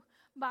you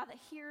by the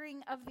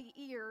hearing of the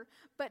ear,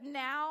 but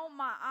now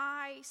my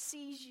eye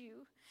sees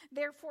you.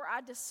 Therefore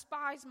I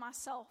despise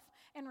myself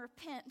and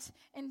repent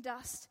in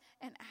dust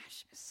and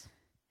ashes.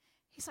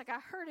 He's like, I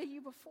heard of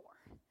you before,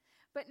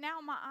 but now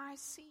my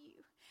eyes see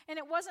you. And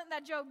it wasn't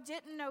that Job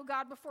didn't know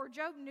God before.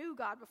 Job knew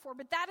God before,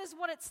 but that is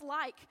what it's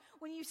like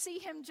when you see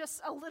him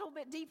just a little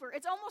bit deeper.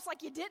 It's almost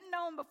like you didn't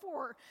know him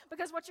before,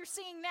 because what you're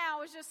seeing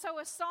now is just so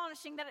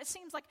astonishing that it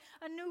seems like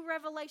a new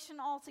revelation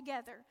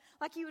altogether,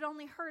 like you had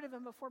only heard of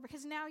him before,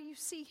 because now you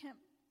see him.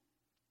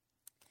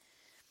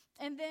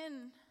 And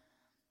then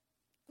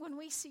when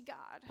we see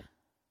God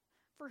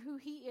for who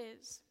he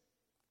is,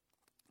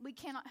 we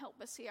cannot help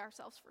but see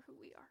ourselves for who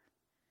we are.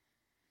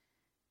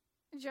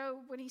 Job,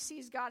 when he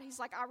sees God, he's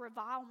like, I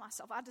revile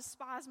myself. I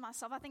despise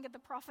myself. I think of the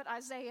prophet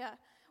Isaiah.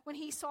 When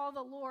he saw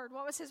the Lord,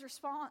 what was his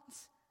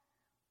response?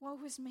 Woe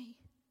is me.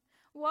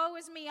 Woe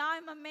is me.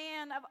 I'm a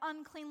man of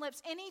unclean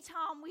lips.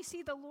 Anytime we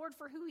see the Lord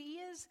for who he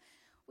is,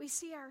 we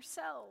see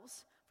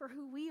ourselves for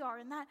who we are.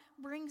 And that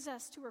brings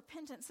us to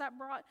repentance. That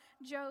brought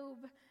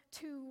Job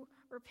to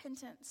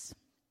repentance.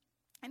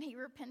 And he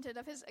repented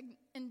of his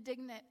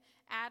indignant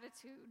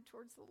attitude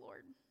towards the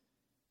Lord.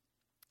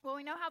 Well,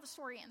 we know how the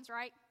story ends,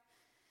 right?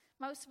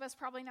 Most of us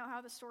probably know how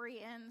the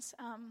story ends.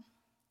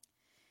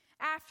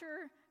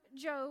 After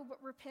Job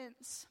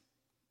repents,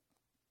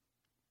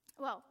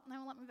 well,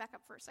 now let me back up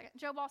for a second.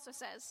 Job also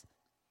says,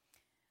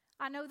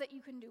 I know that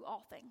you can do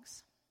all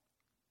things.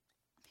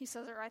 He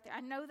says it right there. I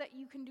know that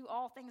you can do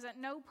all things, that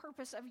no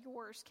purpose of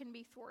yours can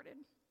be thwarted.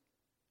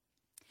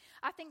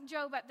 I think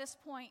Job at this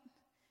point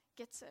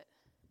gets it.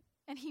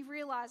 And he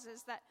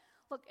realizes that,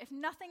 look, if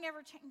nothing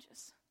ever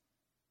changes,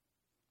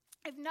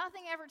 if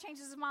nothing ever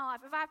changes in my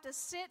life, if I have to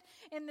sit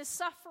in this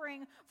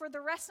suffering for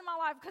the rest of my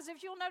life, because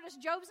if you'll notice,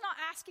 Job's not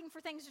asking for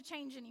things to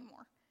change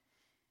anymore.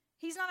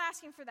 He's not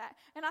asking for that.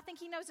 And I think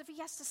he knows if he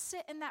has to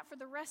sit in that for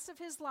the rest of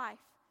his life,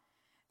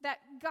 that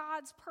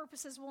God's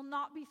purposes will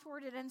not be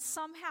thwarted, and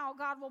somehow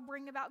God will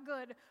bring about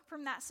good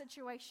from that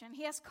situation.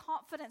 He has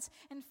confidence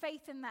and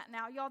faith in that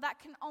now. Y'all,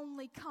 that can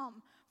only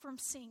come from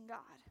seeing God.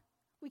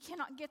 We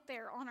cannot get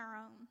there on our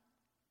own.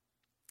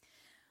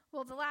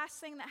 Well, the last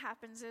thing that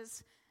happens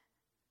is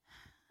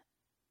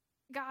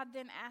God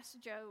then asked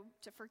Job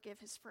to forgive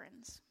his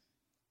friends.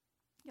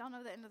 Y'all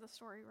know the end of the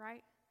story,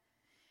 right?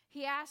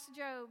 He asked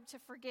Job to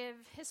forgive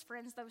his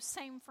friends, those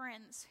same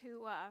friends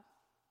who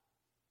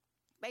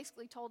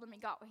basically told him he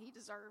got what he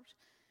deserved,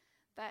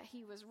 that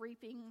he was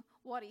reaping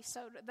what he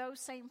sowed. Those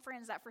same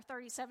friends that for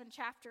 37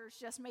 chapters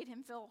just made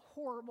him feel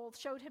horrible,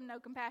 showed him no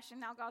compassion.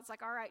 Now God's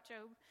like, all right,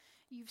 Job,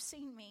 you've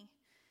seen me.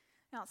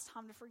 Now it's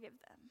time to forgive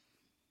them.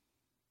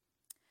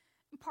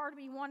 And part of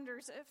me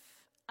wonders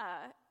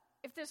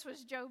if this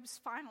was Job's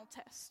final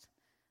test.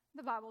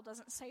 The Bible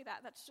doesn't say that.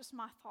 That's just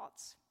my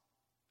thoughts.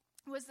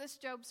 Was this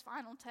Job's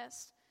final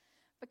test?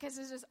 Because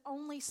this is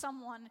only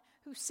someone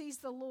who sees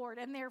the Lord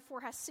and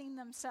therefore has seen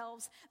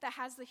themselves that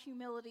has the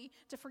humility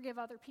to forgive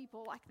other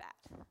people like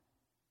that.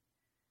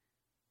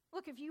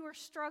 Look, if you are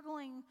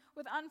struggling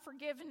with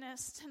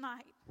unforgiveness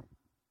tonight,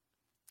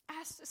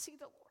 ask to see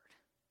the Lord.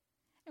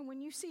 And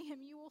when you see him,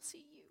 you will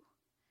see you.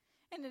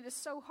 And it is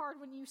so hard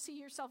when you see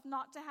yourself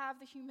not to have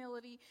the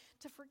humility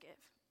to forgive.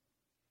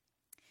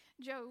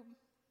 Job,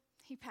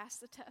 he passed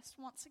the test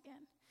once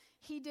again.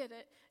 He did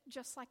it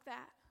just like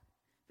that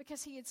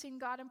because he had seen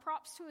God. And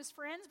props to his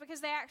friends because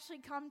they actually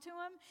come to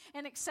him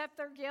and accept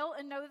their guilt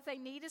and know that they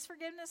need his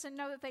forgiveness and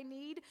know that they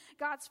need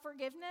God's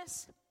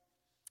forgiveness.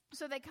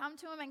 So they come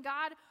to him and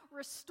God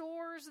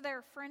restores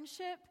their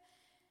friendship.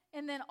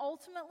 And then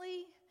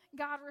ultimately,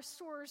 God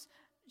restores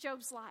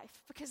Job's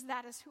life, because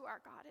that is who our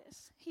God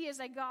is. He is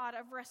a God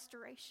of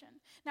restoration.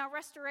 Now,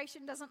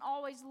 restoration doesn't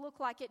always look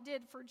like it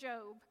did for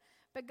Job,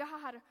 but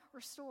God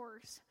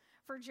restores.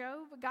 For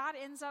Job, God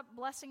ends up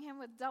blessing him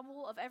with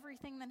double of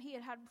everything that he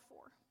had had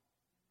before.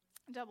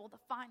 Double the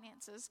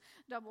finances,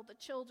 double the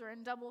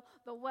children, double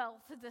the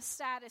wealth, the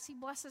status. He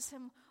blesses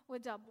him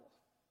with double.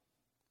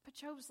 But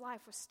Job's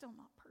life was still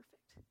not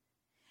perfect.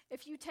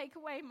 If you take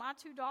away my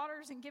 2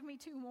 daughters and give me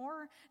 2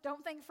 more,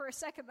 don't think for a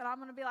second that I'm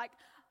going to be like,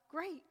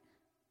 great.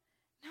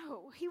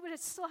 No, He would have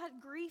still had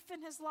grief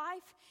in his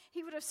life.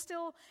 He would have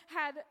still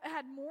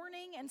had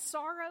mourning and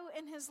sorrow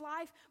in his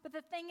life. But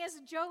the thing is,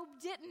 Job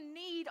didn't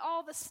need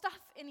all the stuff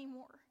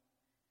anymore,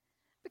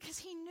 because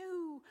he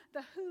knew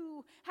the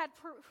who had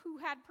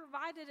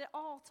provided it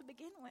all to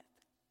begin with.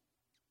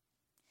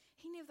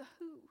 He knew the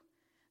who.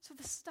 So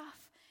the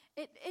stuff,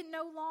 it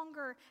no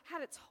longer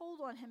had its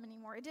hold on him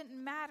anymore. It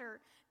didn't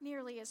matter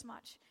nearly as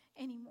much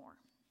anymore.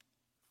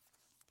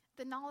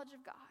 The knowledge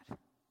of God,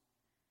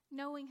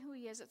 knowing who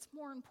he is, it's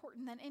more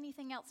important than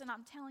anything else. And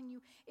I'm telling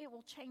you, it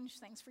will change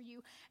things for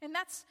you. And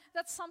that's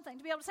something,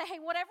 to be able to say, hey,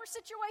 whatever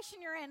situation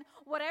you're in,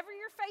 whatever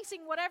you're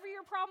facing, whatever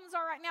your problems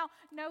are right now,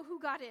 know who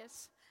God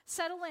is.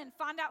 Settle in,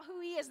 find out who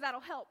he is. That'll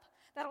help.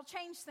 That'll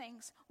change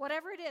things,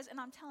 whatever it is. And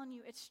I'm telling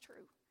you, it's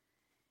true.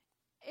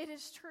 It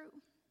is true.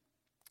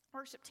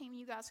 Worship team,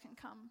 you guys can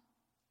come.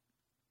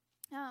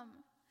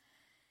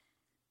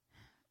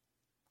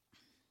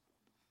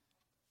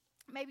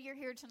 Maybe you're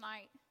here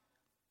tonight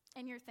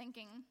and you're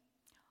thinking,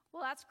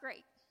 well, that's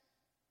great.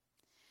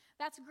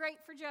 That's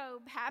great for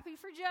Job. Happy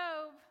for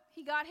Job.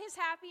 He got his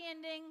happy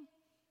ending.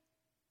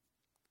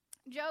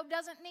 Job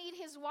doesn't need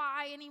his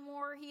why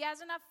anymore. He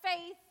has enough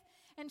faith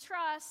and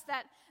trust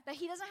that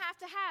he doesn't have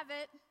to have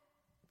it.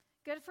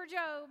 Good for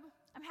Job.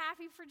 I'm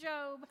happy for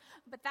Job,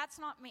 but that's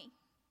not me.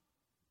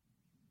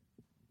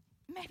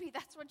 Maybe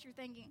that's what you're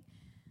thinking.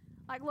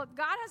 Like, look,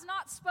 God has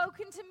not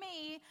spoken to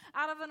me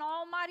out of an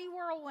almighty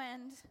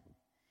whirlwind,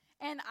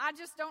 and I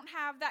just don't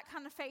have that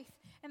kind of faith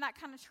and that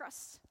kind of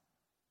trust.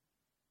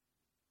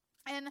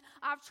 And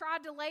I've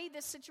tried to lay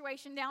this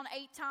situation down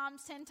 8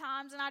 times, 10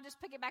 times, and I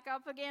just pick it back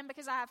up again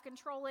because I have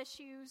control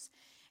issues.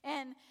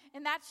 And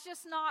that's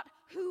just not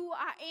who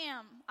I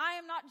am. I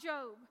am not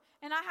Job.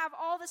 And I have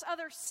all this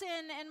other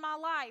sin in my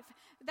life.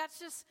 That's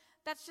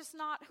just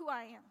not who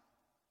I am.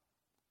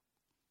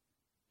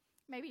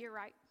 Maybe you're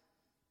right.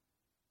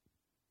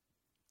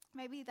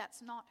 Maybe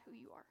that's not who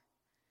you are.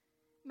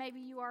 Maybe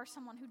you are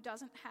someone who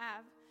doesn't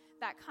have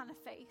that kind of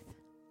faith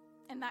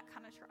and that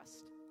kind of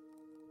trust.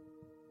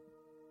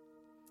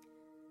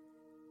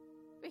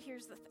 But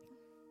here's the thing.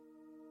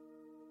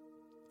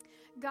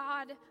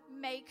 God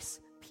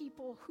makes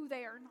people who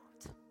they are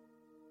not.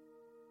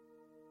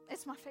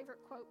 It's my favorite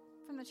quote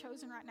from The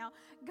Chosen right now.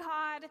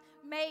 God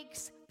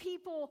makes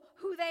people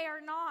who they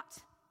are not.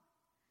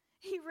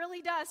 He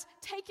really does.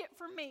 Take it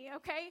from me,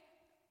 okay?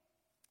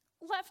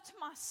 Left to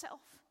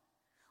myself,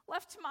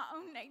 left to my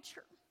own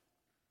nature,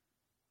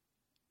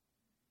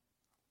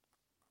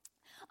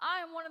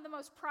 I am one of the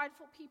most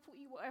prideful people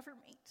you will ever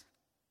meet.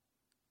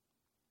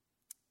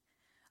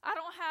 I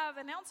don't have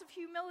an ounce of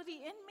humility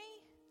in me.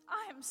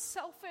 I am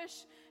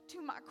selfish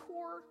to my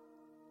core.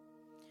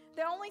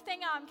 The only thing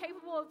I'm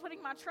capable of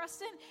putting my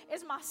trust in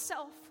is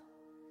myself.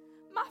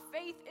 My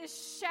faith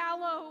is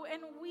shallow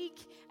and weak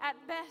at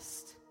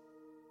best.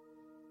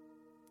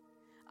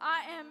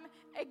 I am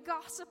a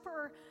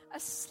gossiper, a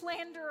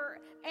slanderer,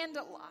 and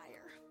a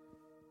liar.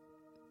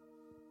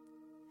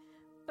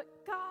 But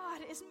God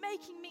is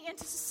making me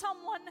into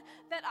someone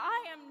that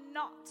I am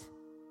not.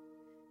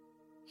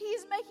 He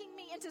is making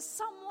me into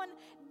someone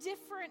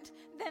different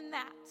than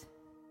that.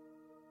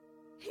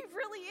 He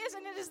really is,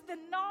 and it is the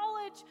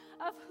knowledge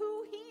of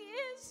who He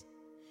is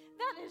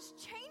that is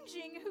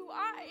changing who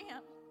I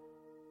am.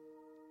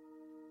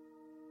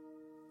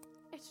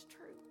 It's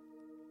true.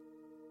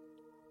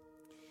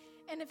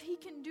 And if He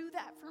can do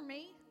that for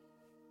me,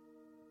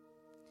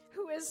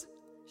 who is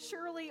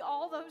surely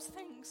all those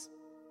things,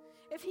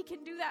 if He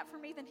can do that for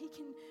me, then He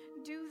can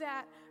do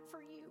that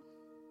for you.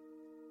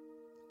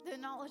 The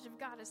knowledge of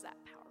God is that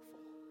powerful.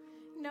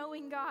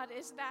 Knowing God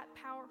is that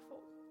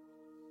powerful.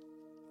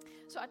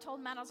 So I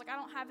told Matt, I was like, I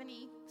don't have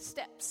any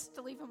steps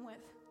to leave him with.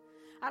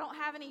 I don't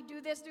have any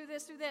do this, do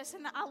this, do this.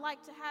 And I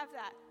like to have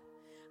that.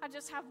 I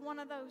just have one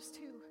of those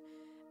too.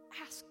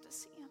 Ask to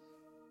see Him.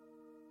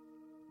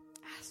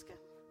 Ask Him.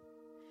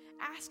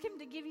 Ask Him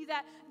to give you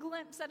that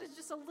glimpse that is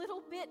just a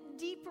little bit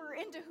deeper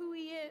into who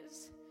He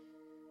is.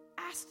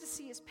 Ask to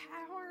see His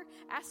power.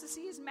 Ask to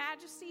see His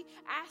majesty.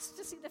 Ask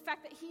to see the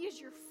fact that He is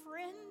your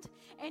friend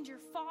and your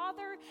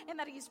Father, and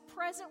that He is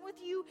present with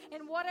you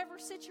in whatever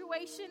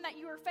situation that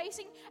you are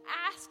facing.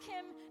 Ask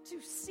Him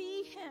to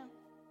see Him.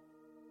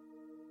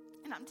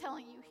 And I'm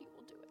telling you, He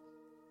will do it.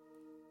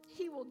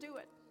 He will do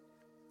it.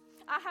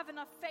 I have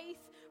enough faith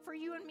for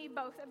you and me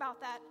both about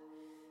that.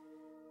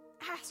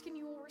 Ask and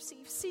you will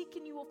receive. Seek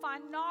and you will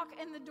find. Knock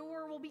and the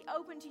door will be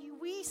open to you.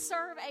 We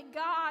serve a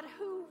God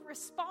who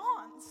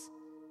responds,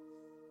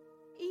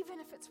 even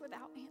if it's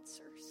without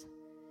answers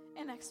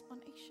and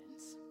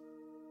explanations.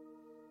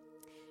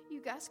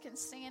 You guys can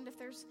stand. If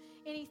there's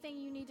anything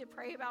you need to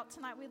pray about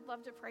tonight, we'd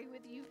love to pray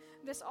with you.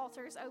 This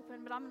altar is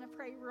open, but I'm going to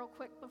pray real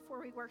quick before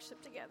we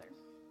worship together.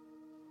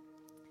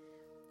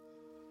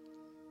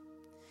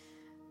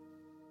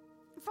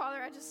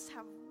 Father, I just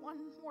have one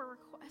more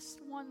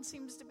request. One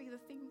seems to be the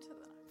theme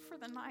for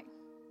the night.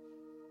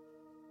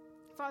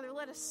 Father,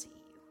 let us see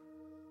You.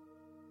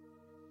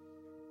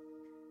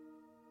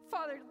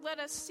 Father, let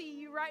us see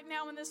You right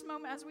now in this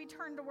moment as we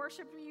turn to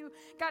worship You.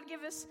 God,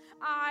 give us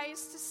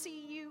eyes to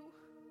see You.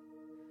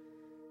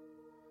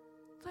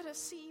 Let us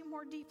see you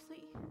more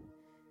deeply,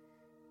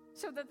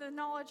 so that the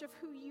knowledge of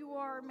who you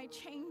are may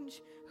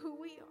change who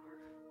we are.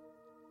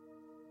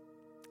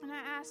 And I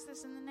ask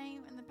this in the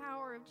name and the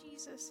power of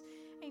Jesus.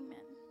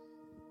 Amen.